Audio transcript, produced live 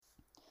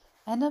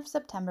End of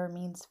September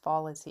means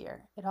fall is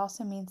here. It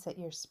also means that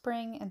your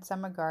spring and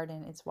summer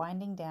garden is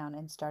winding down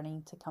and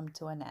starting to come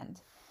to an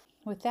end.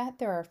 With that,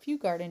 there are a few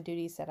garden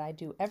duties that I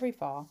do every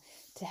fall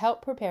to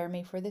help prepare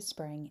me for the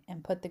spring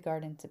and put the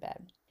garden to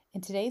bed.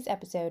 In today's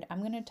episode,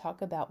 I'm going to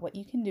talk about what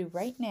you can do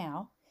right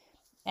now,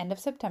 end of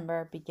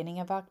September, beginning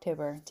of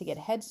October, to get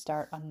a head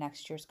start on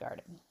next year's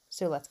garden.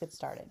 So let's get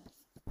started.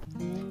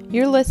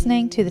 You're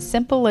listening to the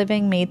Simple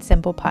Living Made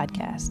Simple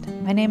podcast.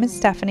 My name is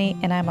Stephanie,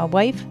 and I'm a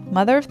wife,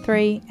 mother of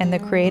 3, and the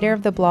creator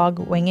of the blog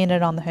Winging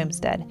It on the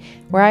Homestead,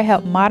 where I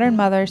help modern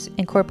mothers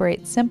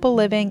incorporate simple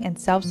living and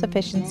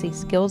self-sufficiency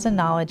skills and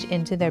knowledge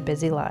into their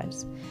busy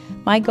lives.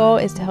 My goal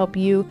is to help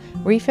you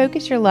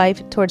refocus your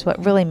life towards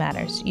what really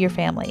matters, your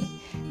family,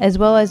 as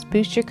well as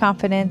boost your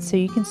confidence so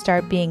you can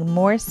start being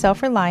more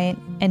self-reliant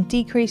and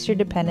decrease your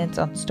dependence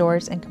on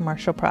stores and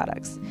commercial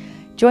products.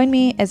 Join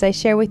me as I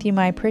share with you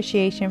my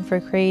appreciation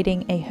for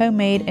creating a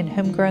homemade and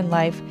homegrown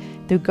life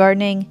through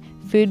gardening,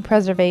 food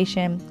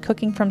preservation,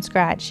 cooking from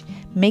scratch,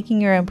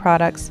 making your own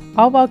products,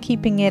 all while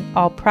keeping it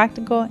all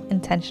practical,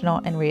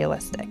 intentional, and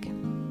realistic.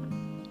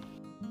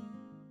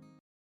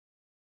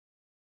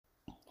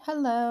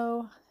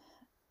 Hello.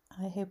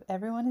 I hope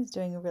everyone is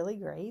doing really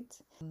great.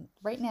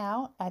 Right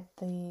now, at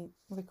the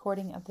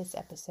recording of this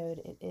episode,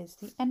 it is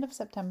the end of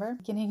September,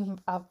 beginning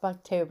of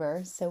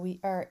October, so we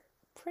are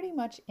pretty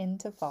much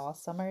into fall.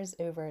 Summer is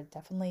over. It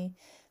definitely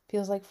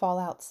feels like fall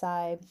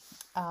outside.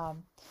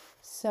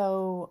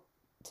 So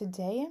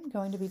today I'm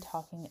going to be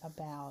talking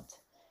about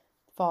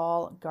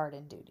fall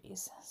garden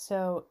duties.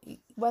 So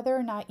whether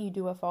or not you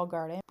do a fall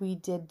garden, we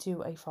did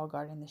do a fall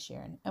garden this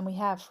year, and we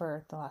have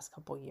for the last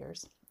couple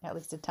years, at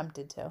least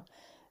attempted to.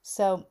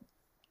 So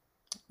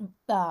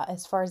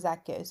as far as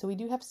that goes, so we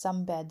do have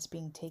some beds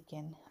being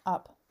taken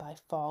up by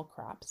fall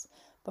crops,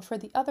 but for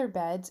the other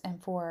beds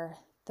and for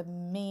the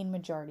main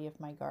majority of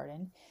my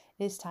garden,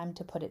 it is time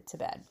to put it to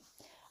bed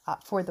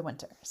for the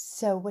winter.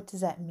 So what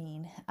does that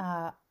mean?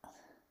 I'm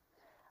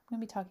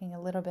going to be talking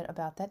a little bit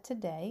about that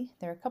today.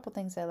 There are a couple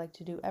things I like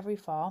to do every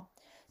fall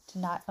to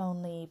not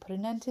only put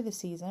an end to the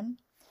season,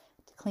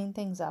 to clean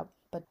things up,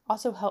 but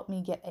also help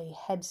me get a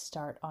head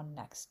start on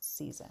next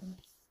season.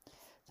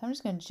 So I'm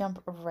just going to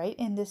jump right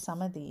into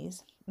some of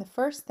these. The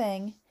first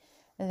thing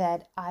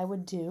that I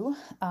would do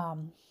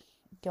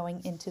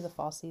going into the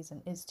fall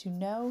season is to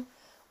know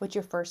what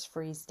your first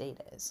freeze date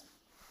is.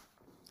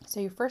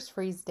 So your first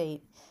freeze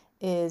date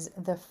is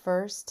the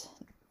first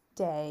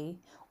day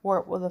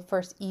or the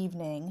first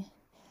evening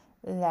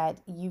that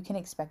you can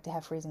expect to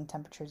have freezing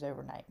temperatures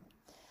overnight.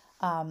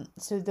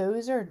 So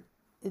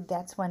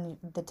that's when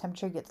the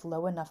temperature gets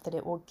low enough that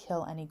it will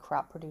kill any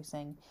crop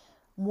producing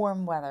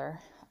warm weather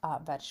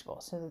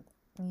vegetables. So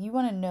you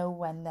want to know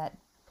when that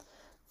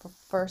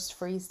first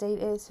freeze date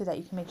is so that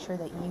you can make sure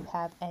that you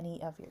have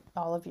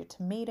all of your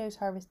tomatoes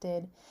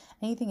harvested,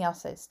 anything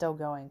else that's still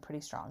going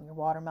pretty strong. Your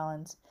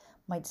watermelons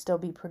might still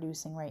be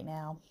producing right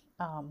now,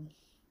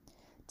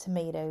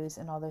 tomatoes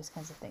and all those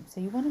kinds of things. So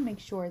you want to make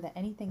sure that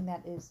anything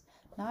that is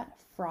not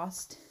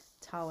frost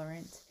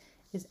tolerant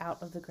is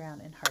out of the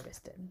ground and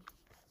harvested.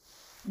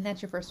 And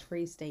that's your first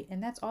freeze date.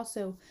 And that's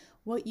also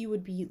what you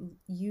would be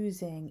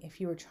using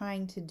if you were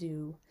trying to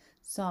do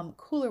some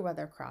cooler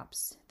weather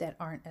crops that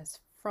aren't as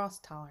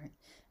frost tolerant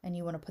and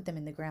you want to put them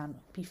in the ground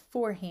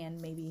beforehand,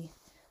 maybe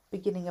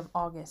beginning of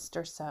August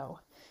or so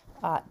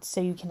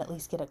you can at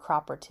least get a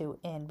crop or two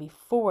in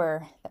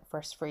before that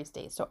first freeze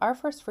date. So our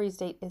first freeze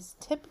date is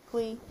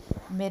typically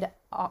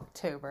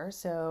mid-October.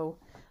 So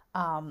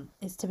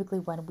is typically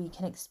when we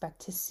can expect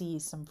to see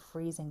some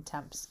freezing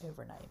temps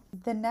overnight.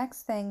 The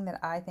next thing that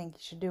I think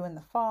you should do in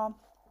the fall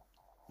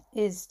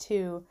is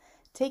to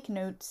take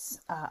notes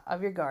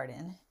of your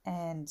garden.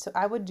 And so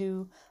I would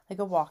do like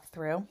a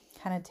walkthrough,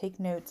 kind of take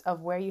notes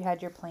of where you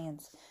had your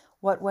plants,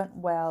 what went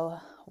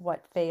well,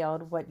 what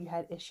failed, what you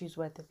had issues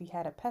with, if you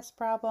had a pest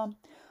problem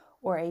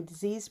or a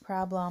disease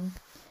problem.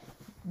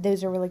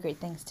 Those are really great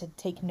things to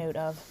take note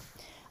of.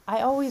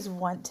 I always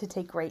want to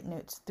take great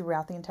notes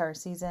throughout the entire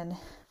season,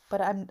 but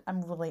I'm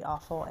really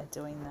awful at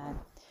doing that.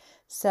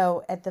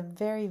 So at the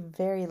very,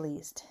 very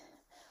least,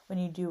 when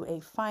you do a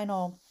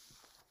final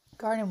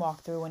garden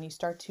walkthrough, when you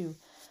start to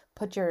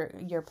put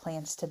your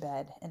plants to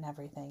bed and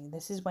everything,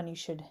 this is when you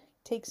should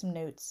take some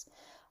notes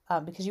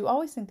because you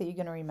always think that you're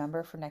going to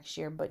remember for next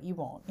year, but you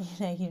won't.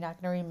 You're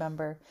not going to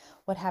remember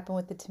what happened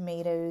with the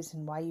tomatoes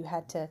and why you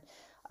had to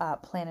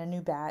plant a new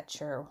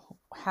batch, or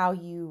how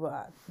you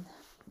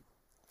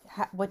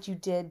what you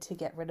did to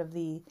get rid of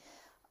the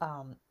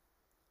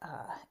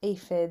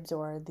aphids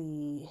or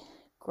the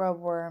grub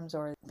worms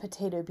or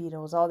potato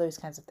beetles, all those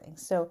kinds of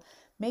things. So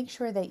make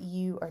sure that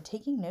you are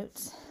taking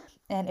notes,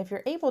 and if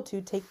you're able to,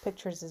 take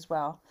pictures as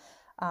well,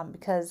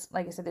 because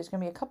like I said, there's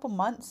going to be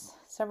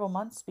several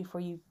months before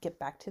you get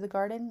back to the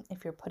garden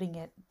if you're putting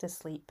it to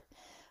sleep,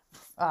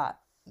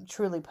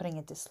 truly putting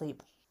it to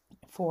sleep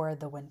for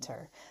the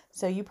winter.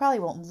 So you probably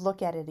won't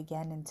look at it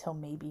again until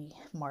maybe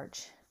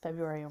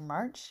February or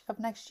March of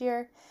next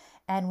year.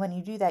 And when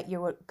you do that,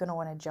 you're going to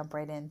want to jump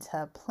right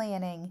into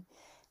planning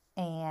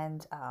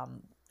and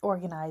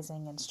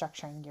organizing and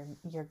structuring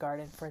your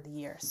garden for the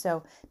year.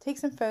 So take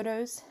some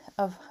photos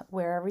of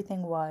where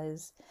everything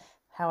was,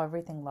 how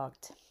everything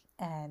looked,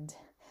 and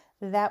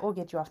that will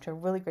get you off to a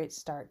really great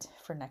start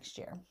for next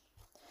year.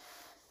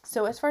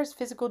 So as far as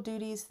physical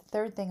duties, the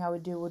third thing I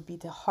would do would be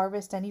to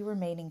harvest any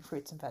remaining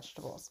fruits and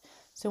vegetables.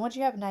 So once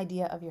you have an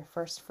idea of your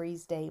first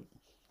freeze date,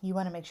 you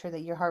want to make sure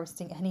that you're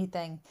harvesting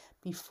anything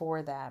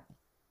before that.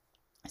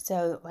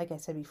 So like I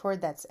said before,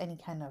 that's any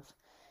kind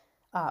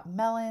of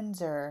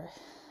melons or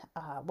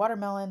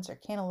watermelons or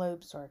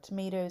cantaloupes or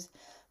tomatoes.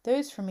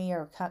 Those for me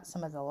are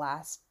some of the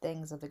last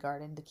things of the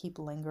garden to keep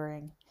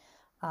lingering,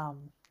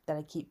 that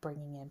I keep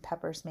bringing in.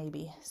 Peppers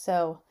maybe.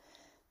 So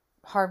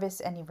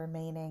harvest any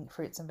remaining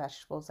fruits and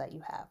vegetables that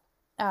you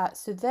have.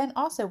 So then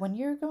also when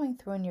you're going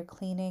through and you're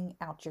cleaning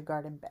out your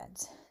garden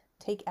beds,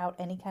 take out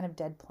any kind of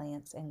dead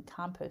plants and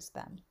compost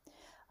them.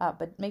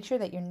 But make sure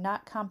that you're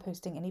not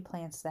composting any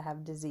plants that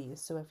have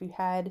disease. So if you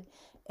had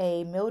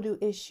a mildew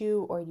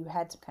issue or you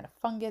had some kind of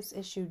fungus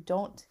issue,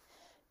 don't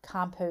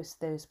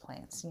compost those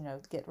plants.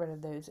 Get rid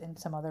of those in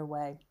some other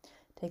way.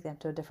 Take them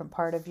to a different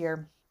part of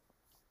your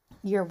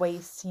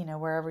waste,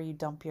 wherever you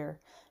dump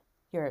your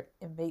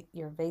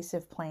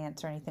invasive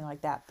plants or anything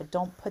like that. But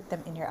don't put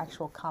them in your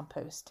actual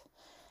compost,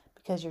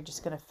 because you're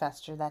just going to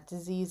fester that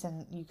disease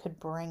and you could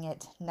bring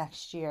it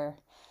next year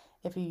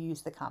if you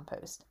use the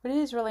compost. But it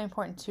is really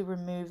important to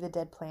remove the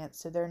dead plants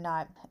so they're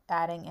not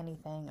adding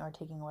anything or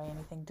taking away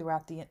anything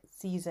throughout the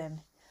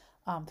season,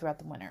 throughout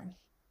the winter.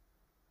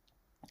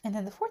 And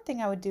then the fourth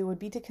thing I would do would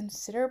be to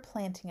consider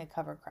planting a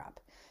cover crop.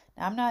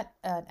 Now, I'm not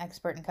an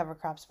expert in cover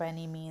crops by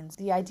any means.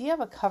 The idea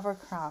of a cover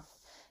crop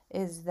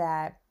is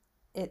that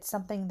it's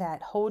something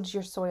that holds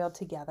your soil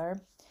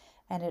together,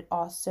 and it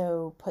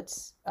also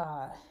puts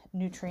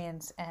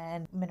nutrients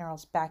and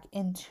minerals back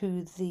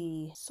into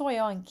the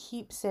soil and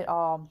keeps it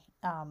all,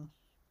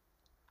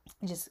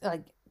 just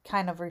like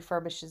kind of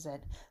refurbishes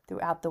it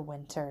throughout the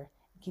winter,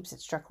 keeps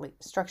it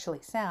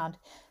structurally sound,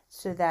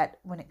 so that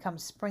when it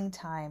comes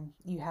springtime,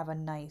 you have a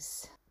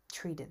nice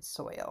treated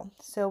soil.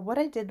 So what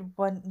I did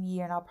one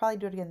year, and I'll probably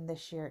do it again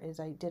this year, is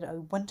I did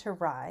a winter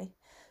rye.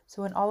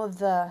 So in all of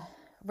the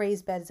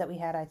raised beds that we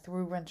had, I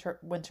threw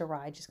winter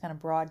rye, just kind of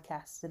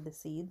broadcasted the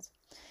seeds.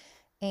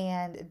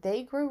 And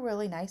they grew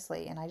really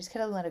nicely, and I just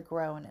kind of let it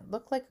grow, and it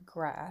looked like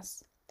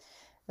grass.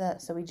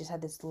 So we just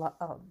had this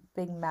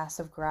big mass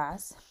of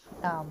grass,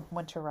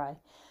 winter rye,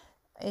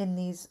 in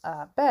these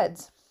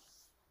beds.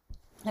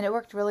 And it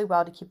worked really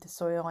well to keep the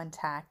soil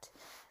intact,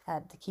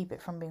 to keep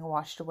it from being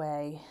washed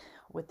away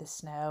with the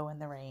snow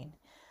and the rain.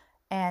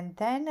 And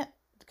then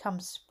come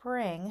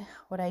spring,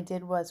 what I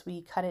did was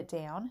we cut it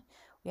down.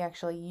 We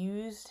actually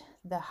used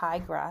the high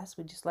grass.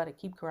 We just let it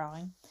keep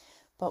growing.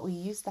 But we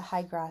used the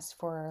high grass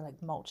for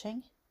like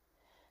mulching.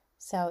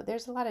 So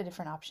there's a lot of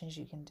different options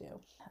you can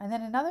do. And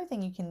then another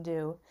thing you can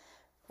do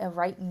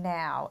right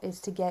now is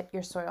to get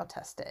your soil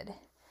tested.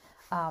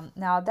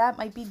 Now that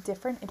might be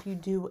different if you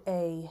do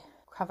a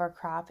cover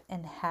crop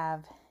and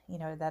have,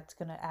 that's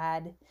going to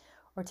add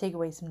or take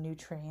away some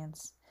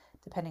nutrients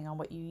depending on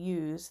what you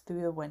use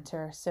through the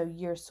winter. So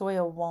your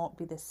soil won't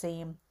be the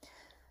same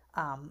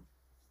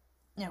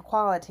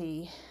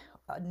quality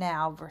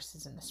now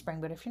versus in the spring.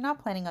 But if you're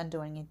not planning on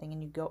doing anything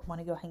and you want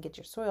to go ahead and get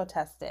your soil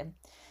tested,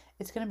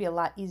 it's going to be a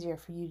lot easier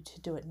for you to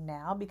do it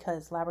now,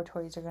 because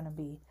laboratories are going to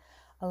be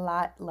a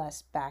lot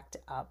less backed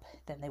up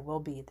than they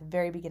will be at the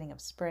very beginning of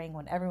spring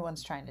when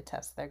everyone's trying to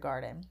test their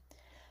garden.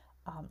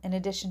 In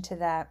addition to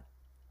that,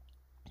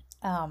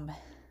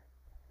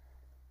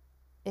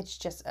 it's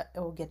just, it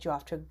will get you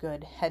off to a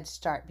good head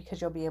start,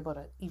 because you'll be able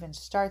to even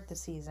start the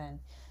season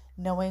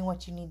knowing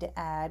what you need to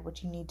add,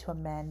 what you need to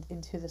amend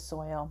into the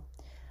soil.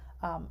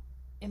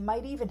 It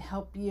might even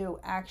help you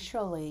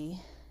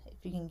actually,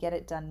 if you can get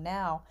it done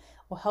now,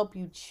 will help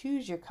you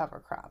choose your cover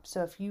crop.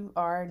 So if you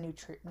are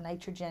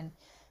nitrogen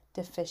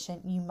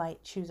deficient, you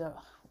might choose a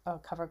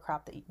cover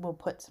crop that will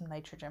put some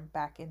nitrogen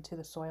back into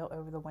the soil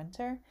over the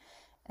winter,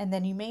 and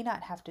then you may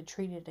not have to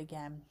treat it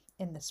again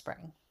in the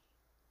spring.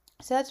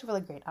 So that's a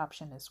really great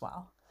option as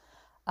well.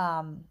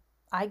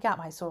 I got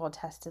my soil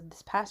tested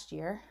this past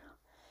year,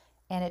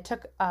 and it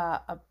took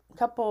a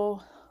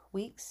couple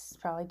weeks,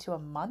 probably to a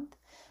month.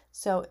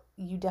 So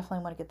you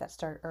definitely want to get that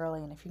started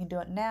early. And if you can do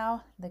it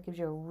now, that gives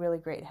you a really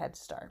great head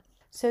start.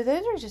 So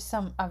those are just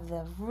some of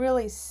the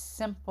really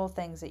simple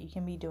things that you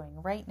can be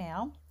doing right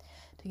now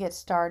to get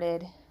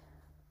started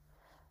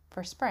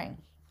for spring.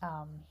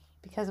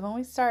 Because when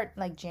we start,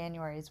 like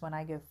January is when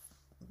I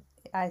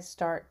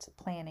start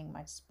planning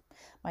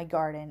my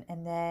garden,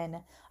 and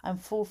then I'm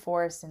full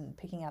force and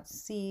picking out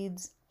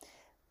seeds,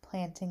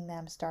 planting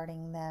them,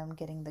 starting them,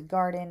 getting the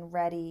garden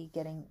ready,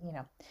 getting,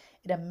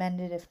 it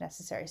amended if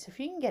necessary. So if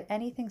you can get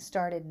anything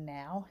started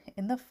now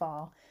in the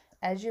fall,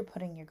 as you're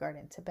putting your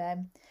garden to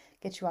bed,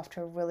 get you off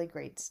to a really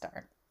great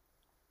start.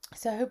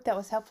 So I hope that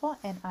was helpful,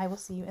 and I will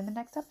see you in the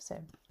next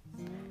episode.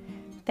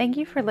 Thank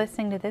you for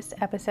listening to this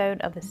episode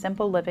of the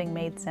Simple Living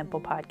Made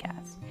Simple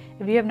podcast.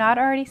 If you have not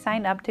already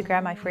signed up to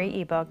grab my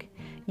free ebook,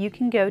 you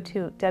can go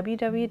to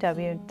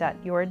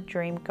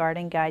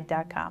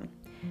www.yourdreamgardenguide.com.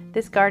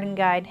 This garden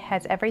guide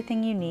has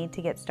everything you need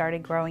to get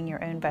started growing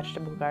your own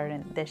vegetable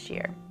garden this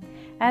year.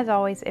 As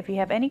always, if you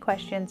have any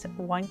questions,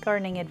 want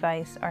gardening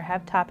advice, or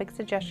have topic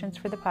suggestions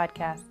for the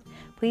podcast,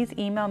 please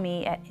email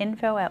me at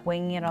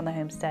info@wingingitonthe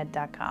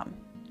homestead.com.